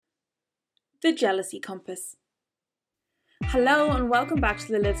The Jealousy Compass. Hello and welcome back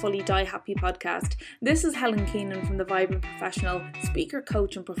to the Live Fully Die Happy podcast. This is Helen Keenan from The Vibrant Professional, speaker,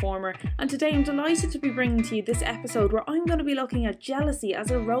 coach and performer, and today I'm delighted to be bringing to you this episode where I'm going to be looking at jealousy as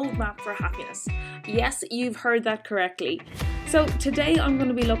a roadmap for happiness. Yes, you've heard that correctly. So today I'm going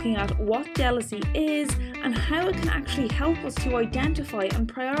to be looking at what jealousy is and how it can actually help us to identify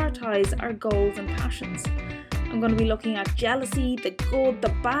and prioritise our goals and passions. I'm going to be looking at jealousy, the good,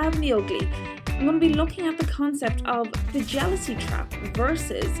 the bad and the ugly. I'm going to be looking at the concept of the jealousy trap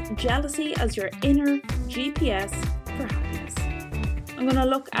versus jealousy as your inner GPS for happiness. I'm going to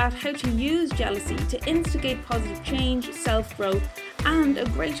look at how to use jealousy to instigate positive change, self-growth and a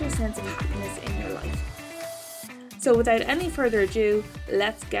greater sense of happiness in your life. So without any further ado,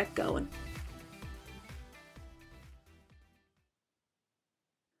 let's get going.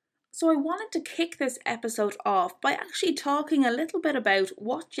 So I wanted to kick this episode off by actually talking a little bit about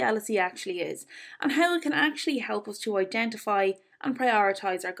what jealousy actually is and how it can actually help us to identify and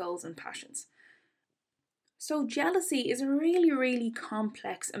prioritise our goals and passions. So jealousy is a really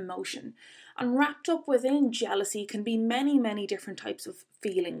complex emotion, and wrapped up within jealousy can be many different types of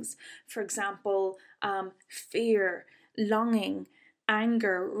feelings. For example, fear, longing,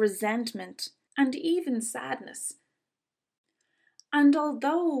 anger, resentment, and even sadness. And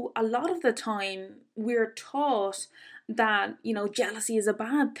although a lot of the time we're taught that, jealousy is a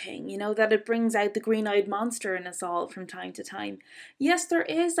bad thing, that it brings out the green-eyed monster in us all from time to time. Yes, there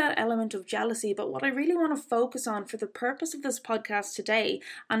is that element of jealousy, but what I really want to focus on for the purpose of this podcast today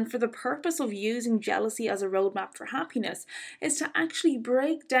and for the purpose of using jealousy as a roadmap for happiness is to actually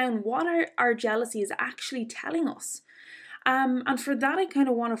break down what our jealousy is actually telling us. And for that, I kind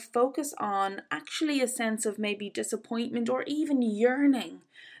of want to focus on actually a sense of maybe disappointment or even yearning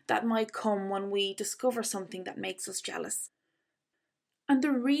that might come when we discover something that makes us jealous. And the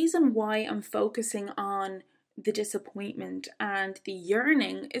reason why I'm focusing on the disappointment and the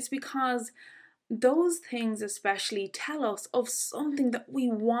yearning is because those things especially tell us of something that we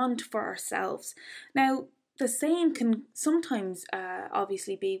want for ourselves. Now, the same can sometimes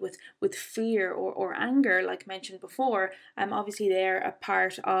obviously be with fear or anger, like mentioned before. Obviously they're a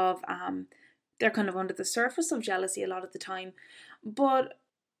part of, they're kind of under the surface of jealousy a lot of the time. But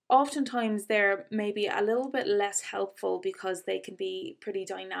oftentimes they're maybe a little bit less helpful because they can be pretty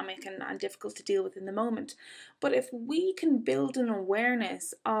dynamic and difficult to deal with in the moment. But if we can build an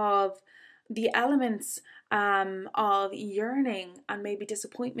awareness of the elements of yearning and maybe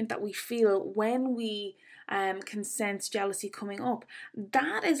disappointment that we feel when we can sense jealousy coming up,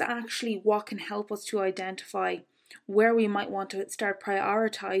 that is actually what can help us to identify where we might want to start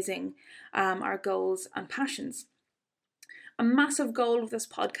prioritizing our goals and passions. A massive goal of this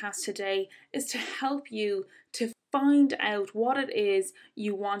podcast today is to help you to find out what it is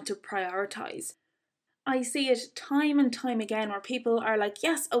you want to prioritize. I see it time and time again where people are like,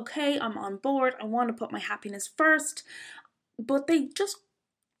 yes, okay, I'm on board, I want to put my happiness first, but they just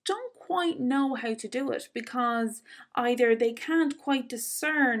don't quite know how to do it because either they can't quite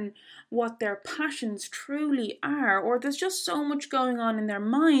discern what their passions truly are, or there's just so much going on in their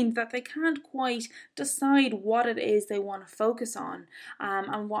mind that they can't quite decide what it is they want to focus on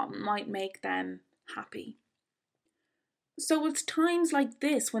and what might make them happy. So it's times like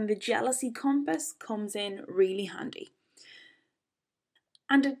this when the jealousy compass comes in really handy.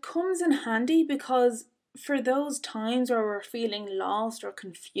 And it comes in handy because for those times where we're feeling lost or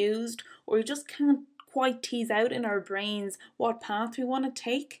confused, or we just can't quite tease out in our brains what path we want to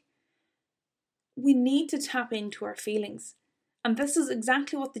take, we need to tap into our feelings. And this is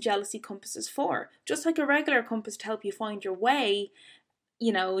exactly what the jealousy compass is for. Just like a regular compass to help you find your way,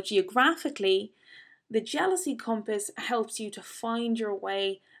 geographically, the jealousy compass helps you to find your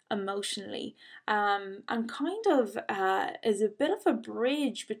way emotionally, and kind of is a bit of a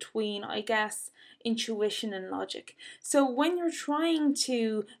bridge between, I guess, intuition and logic. So when you're trying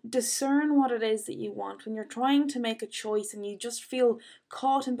to discern what it is that you want, when you're trying to make a choice and you just feel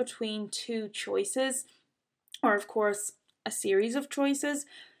caught in between two choices, or of course a series of choices,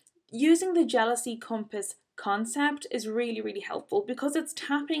 using the jealousy compass concept is really helpful because it's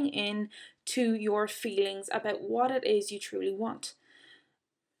tapping in to your feelings about what it is you truly want.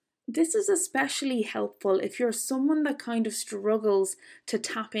 This is especially helpful if you're someone that kind of struggles to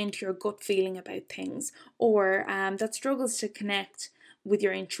tap into your gut feeling about things, or that struggles to connect with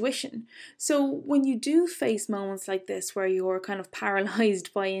your intuition. So when you do face moments like this where you're kind of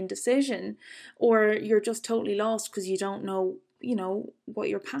paralyzed by indecision, or you're just totally lost because you don't know, what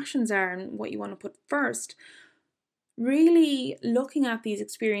your passions are and what you want to put first, really looking at these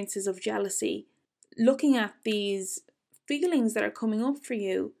experiences of jealousy, looking at these feelings that are coming up for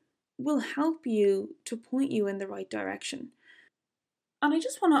you, will help you to point you in the right direction. And I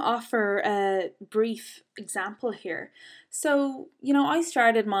just want to offer a brief example here. So, I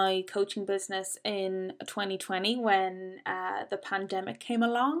started my coaching business in 2020 when the pandemic came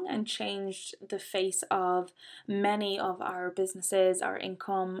along and changed the face of many of our businesses, our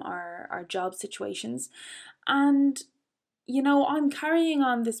income, our job situations. And I'm carrying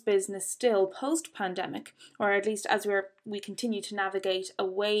on this business still post pandemic, or at least as we continue to navigate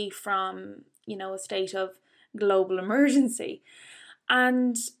away from, a state of global emergency.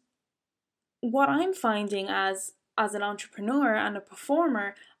 And what I'm finding as an entrepreneur and a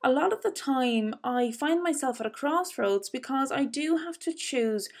performer, a lot of the time I find myself at a crossroads because I do have to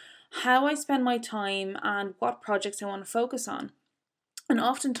choose how I spend my time and what projects I want to focus on. And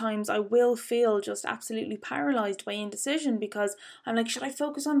oftentimes I will feel just absolutely paralyzed by indecision because I'm like, should I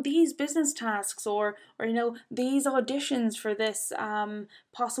focus on these business tasks or these auditions for this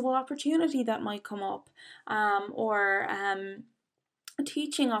possible opportunity that might come up, or a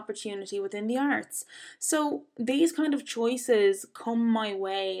teaching opportunity within the arts. So these kind of choices come my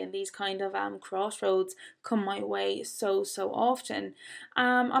way, and these kind of crossroads come my way so often.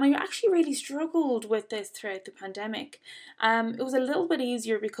 And I actually really struggled with this throughout the pandemic. It was a little bit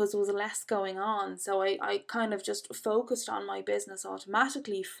easier because there was less going on, so I kind of just focused on my business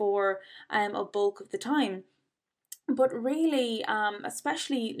automatically for a bulk of the time. But really,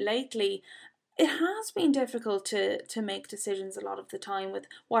 especially lately, it has been difficult to make decisions a lot of the time with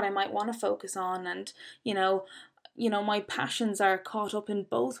what I might want to focus on, and my passions are caught up in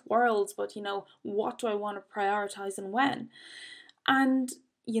both worlds, but what do I want to prioritize and when? And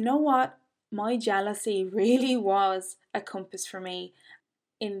you know what? My jealousy really was a compass for me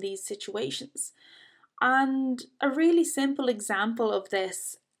in these situations. And a really simple example of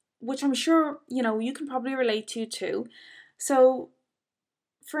this, which I'm sure you can probably relate to too. So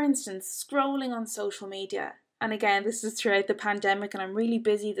for instance, scrolling on social media. And again, this is throughout the pandemic, and I'm really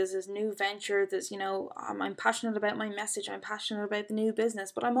busy. There's this new venture. I'm passionate about my message. I'm passionate about the new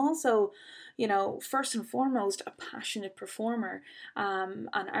business, but I'm also, first and foremost, a passionate performer, an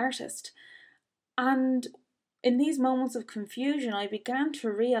artist. And in these moments of confusion, I began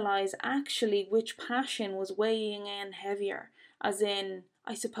to realize actually which passion was weighing in heavier, as in,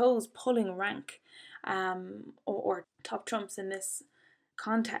 I suppose, pulling rank, or top trumps in this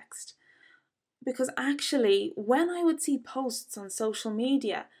context. Because actually, when I would see posts on social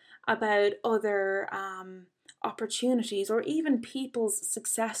media about other opportunities or even people's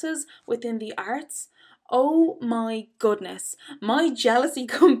successes within the arts, oh my goodness, my jealousy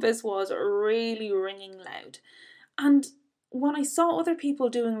compass was really ringing loud. And when I saw other people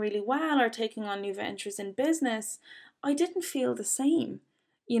doing really well or taking on new ventures in business, I didn't feel the same.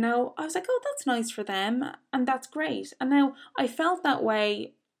 I was like, oh, that's nice for them, and that's great. And now I felt that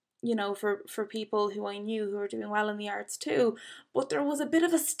way, for people who I knew who were doing well in the arts too. But there was a bit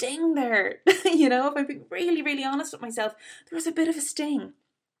of a sting there, if I'm being really, really honest with myself, there was a bit of a sting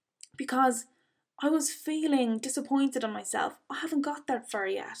because I was feeling disappointed in myself. I haven't got that far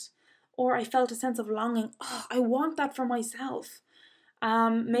yet. Or I felt a sense of longing. Oh, I want that for myself.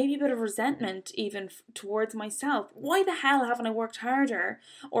 Maybe a bit of resentment even towards myself. Why the hell haven't I worked harder?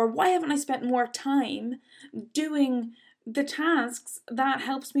 Or why haven't I spent more time doing the tasks that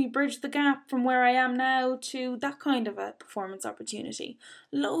helps me bridge the gap from where I am now to that kind of a performance opportunity?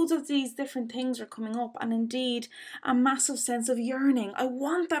 Loads of these different things are coming up, and indeed a massive sense of yearning. I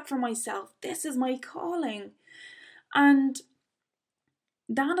want that for myself. This is my calling. And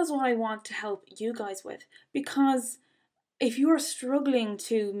that is what I want to help you guys with, because if you are struggling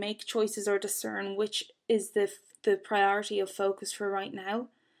to make choices or discern which is the priority of focus for right now,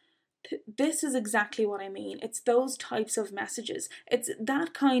 this is exactly what I mean. It's those types of messages. It's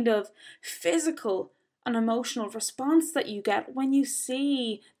that kind of physical and emotional response that you get when you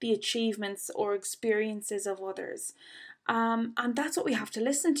see the achievements or experiences of others. And that's what we have to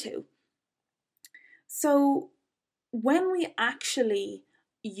listen to. So when we actually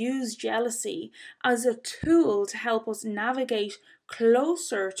use jealousy as a tool to help us navigate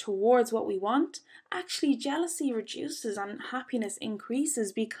closer towards what we want, actually jealousy reduces and happiness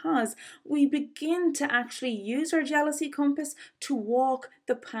increases because we begin to actually use our jealousy compass to walk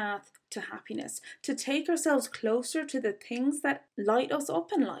the path to happiness, to take ourselves closer to the things that light us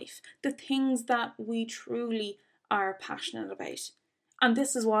up in life, the things that we truly are passionate about. And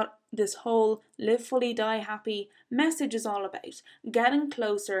this is what this whole live fully, die happy message is all about, getting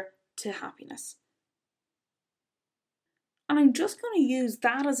closer to happiness. And I'm just going to use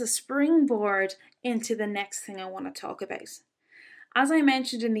that as a springboard into the next thing I want to talk about. As I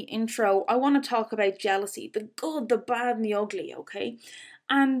mentioned in the intro, I want to talk about jealousy, the good, the bad, and the ugly, okay?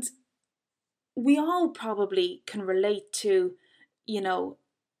 And we all probably can relate to,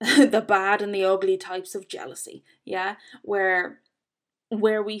 the bad and the ugly types of jealousy, yeah, where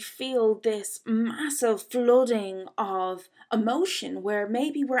we feel this massive flooding of emotion, where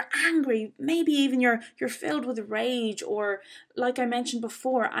maybe we're angry, maybe even you're filled with rage, or like I mentioned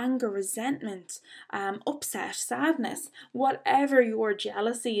before, anger, resentment, upset, sadness, whatever your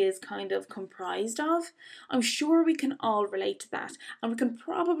jealousy is kind of comprised of. I'm sure we can all relate to that, and we can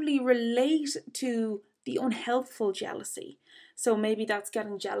probably relate to the unhelpful jealousy. So maybe that's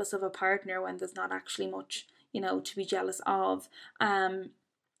getting jealous of a partner when there's not actually much to be jealous of.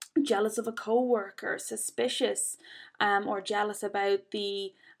 Jealous of a co-worker, suspicious, or jealous about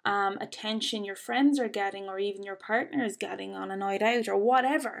the attention your friends are getting, or even your partner is getting on a night out, or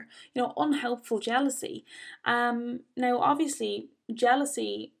whatever. Unhelpful jealousy. Now, obviously,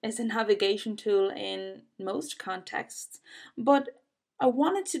 jealousy is a navigation tool in most contexts, but I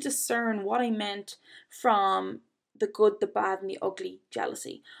wanted to discern what I meant from the good, the bad, and the ugly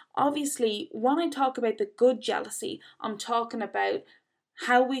jealousy. Obviously, when I talk about the good jealousy, I'm talking about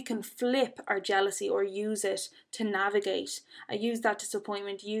how we can flip our jealousy or use it to navigate, use that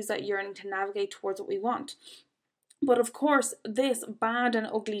disappointment, use that yearning to navigate towards what we want. But of course, this bad and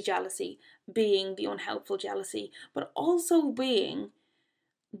ugly jealousy being the unhelpful jealousy, but also being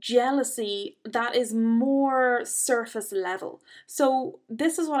jealousy that is more surface level. So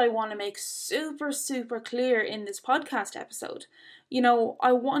this is what I want to make super, super clear in this podcast episode.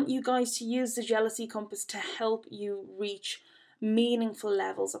 I want you guys to use the jealousy compass to help you reach meaningful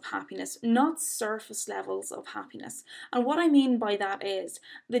levels of happiness, not surface levels of happiness. And what I mean by that is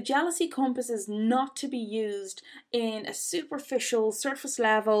the jealousy compass is not to be used in a superficial, surface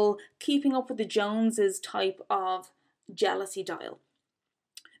level, keeping up with the Joneses type of jealousy dial.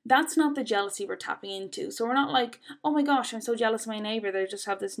 That's not the jealousy we're tapping into. So we're not like, oh my gosh, I'm so jealous of my neighbour. They just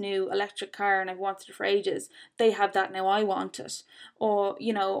have this new electric car and I've wanted it for ages. They have that, now I want it. Or,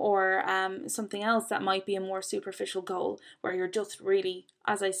 something else that might be a more superficial goal where you're just really,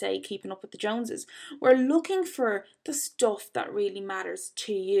 as I say, keeping up with the Joneses. We're looking for the stuff that really matters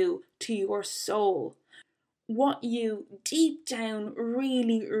to you, to your soul. What you deep down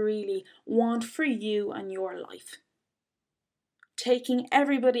really, really want for you and your life. Taking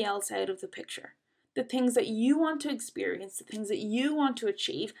everybody else out of the picture. The things that you want to experience, the things that you want to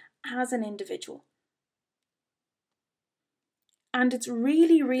achieve as an individual. And it's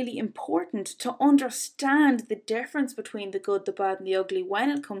really, really important to understand the difference between the good, the bad, and the ugly when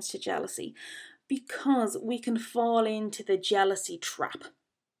it comes to jealousy, because we can fall into the jealousy trap.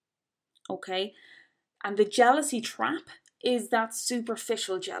 Okay? And the jealousy trap is that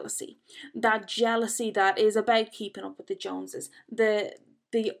superficial jealousy, that jealousy that is about keeping up with the Joneses, the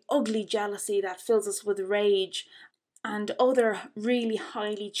ugly jealousy that fills us with rage and other really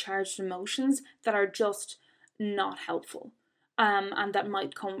highly charged emotions that are just not helpful, and that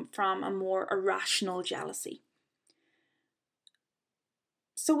might come from a more irrational jealousy.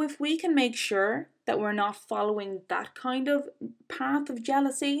 So if we can make sure that we're not following that kind of path of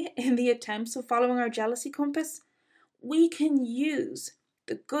jealousy in the attempts of following our jealousy compass, we can use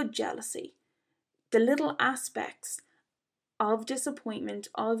the good jealousy, the little aspects of disappointment,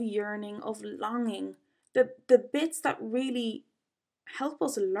 of yearning, of longing, the bits that really help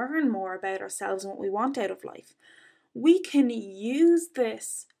us learn more about ourselves and what we want out of life. We can use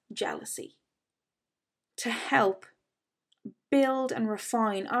this jealousy to help build and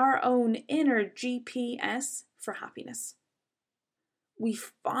refine our own inner GPS for happiness. We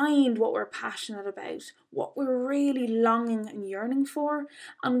find what we're passionate about, what we're really longing and yearning for,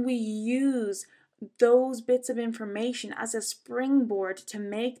 and we use those bits of information as a springboard to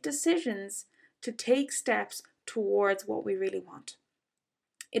make decisions, to take steps towards what we really want.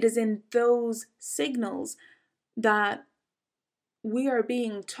 It is in those signals that we are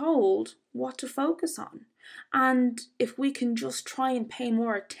being told what to focus on. And if we can just try and pay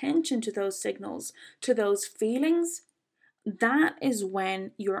more attention to those signals, to those feelings, that is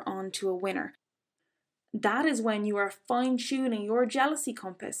when you're on to a winner. That is when you are fine-tuning your jealousy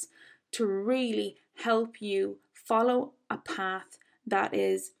compass to really help you follow a path that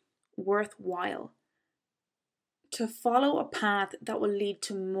is worthwhile. To follow a path that will lead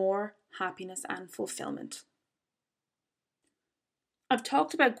to more happiness and fulfillment. I've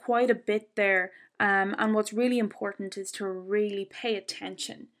talked about quite a bit there, and what's really important is to really pay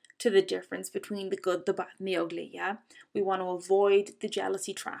attention to the difference between the good, the bad, and the ugly, yeah? We want to avoid the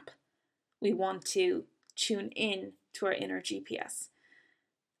jealousy trap. We want to tune in to our inner GPS.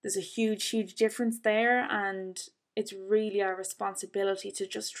 There's a huge, huge difference there, and it's really our responsibility to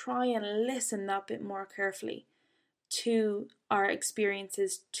just try and listen that bit more carefully. to our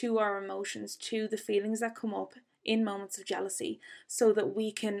experiences, to our emotions, to the feelings that come up in moments of jealousy, so that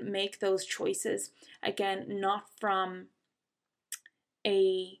we can make those choices, again, not from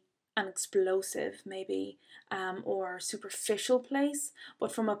an explosive maybe or superficial place,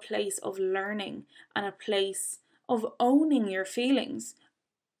 but from a place of learning and a place of owning your feelings,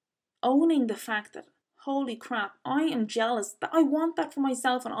 owning the fact that, holy crap, I am jealous, that I want that for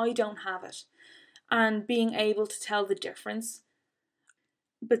myself and I don't have it, and being able to tell the difference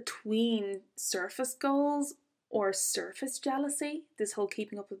between surface goals or surface jealousy, this whole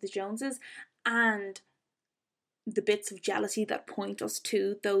keeping up with the Joneses, and the bits of jealousy that point us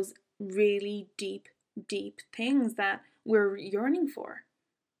to those really deep things that we're yearning for.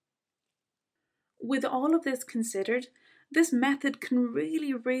 With all of this considered, this method can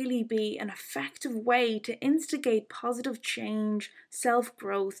really be an effective way to instigate positive change,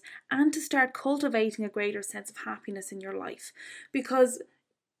 self-growth, and to start cultivating a greater sense of happiness in your life. Because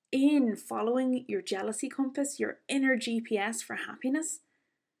in following your jealousy compass, your inner GPS for happiness,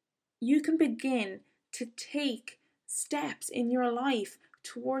 you can begin to take steps in your life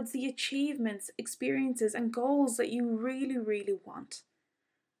towards the achievements, experiences, and goals that you really want.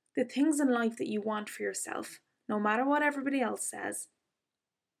 The things in life that you want for yourself, no matter what everybody else says.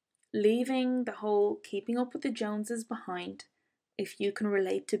 Leaving the whole keeping up with the Joneses behind, if you can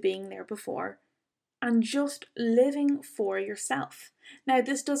relate to being there before, and just living for yourself. Now,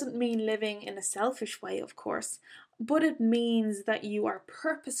 this doesn't mean living in a selfish way, of course, but it means that you are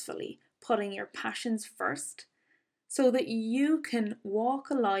purposefully putting your passions first so that you can walk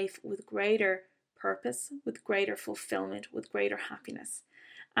a life with greater purpose, with greater fulfillment, with greater happiness.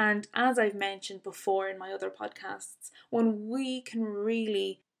 And as I've mentioned before in my other podcasts, when we can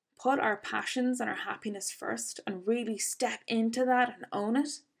really put our passions and our happiness first and really step into that and own it,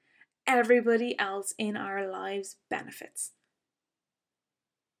 everybody else in our lives benefits.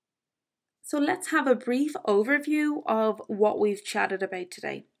 So let's have a brief overview of what we've chatted about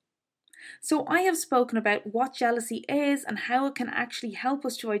today. So I have spoken about what jealousy is and how it can actually help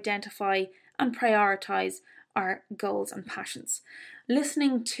us to identify and prioritise our goals and passions.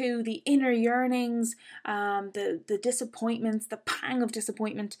 Listening to the inner yearnings, the disappointments, the pang of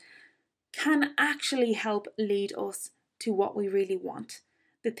disappointment can actually help lead us to what we really want.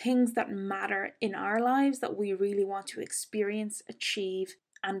 The things that matter in our lives that we really want to experience, achieve,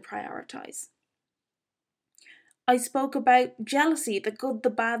 and prioritise. I spoke about jealousy, the good, the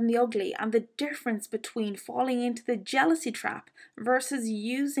bad, and the ugly, and the difference between falling into the jealousy trap versus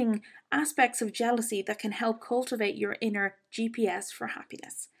using aspects of jealousy that can help cultivate your inner GPS for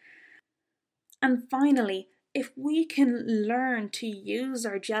happiness. And finally, if we can learn to use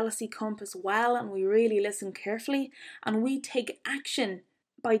our jealousy compass well and we really listen carefully and we take action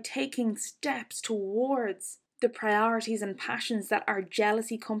by taking steps towards the priorities and passions that our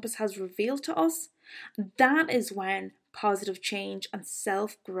jealousy compass has revealed to us, that is when positive change and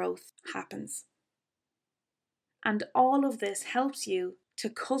self-growth happens. And all of this helps you to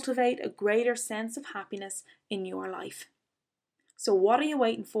cultivate a greater sense of happiness in your life. So what are you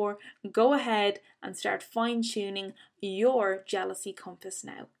waiting for? Go ahead and start fine-tuning your jealousy compass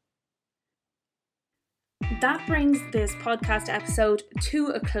now. That brings this podcast episode to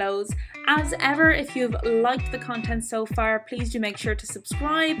a close. As ever, if you've liked the content so far, please do make sure to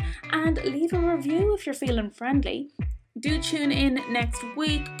subscribe and leave a review if you're feeling friendly. Do tune in next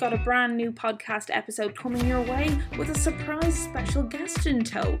week. Got a brand new podcast episode coming your way with a surprise special guest in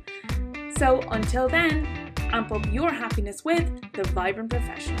tow. So until then, amp up your happiness with The Vibrant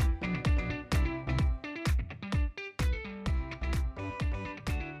Professional.